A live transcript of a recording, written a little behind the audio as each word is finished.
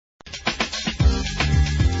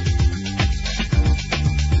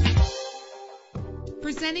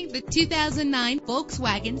Presenting the 2009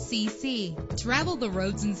 Volkswagen CC. Travel the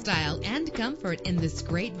roads in style and comfort in this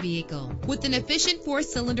great vehicle. With an efficient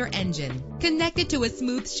 4-cylinder engine connected to a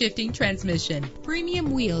smooth shifting transmission.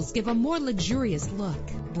 Premium wheels give a more luxurious look.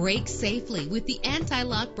 Brake safely with the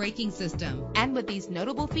anti-lock braking system. And with these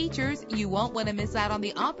notable features, you won't want to miss out on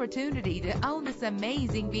the opportunity to own this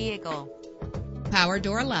amazing vehicle. Power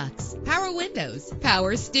door locks, power windows,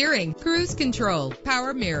 power steering, cruise control,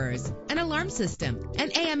 power mirrors, an alarm system,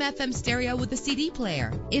 an AM/FM stereo with a CD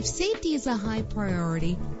player. If safety is a high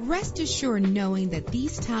priority, rest assured knowing that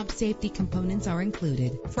these top safety components are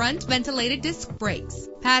included. Front ventilated disc brakes,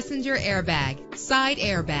 passenger airbag, side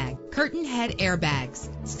airbag, curtain head airbags,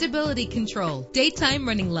 stability control, daytime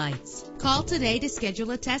running lights. Call today to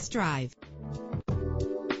schedule a test drive.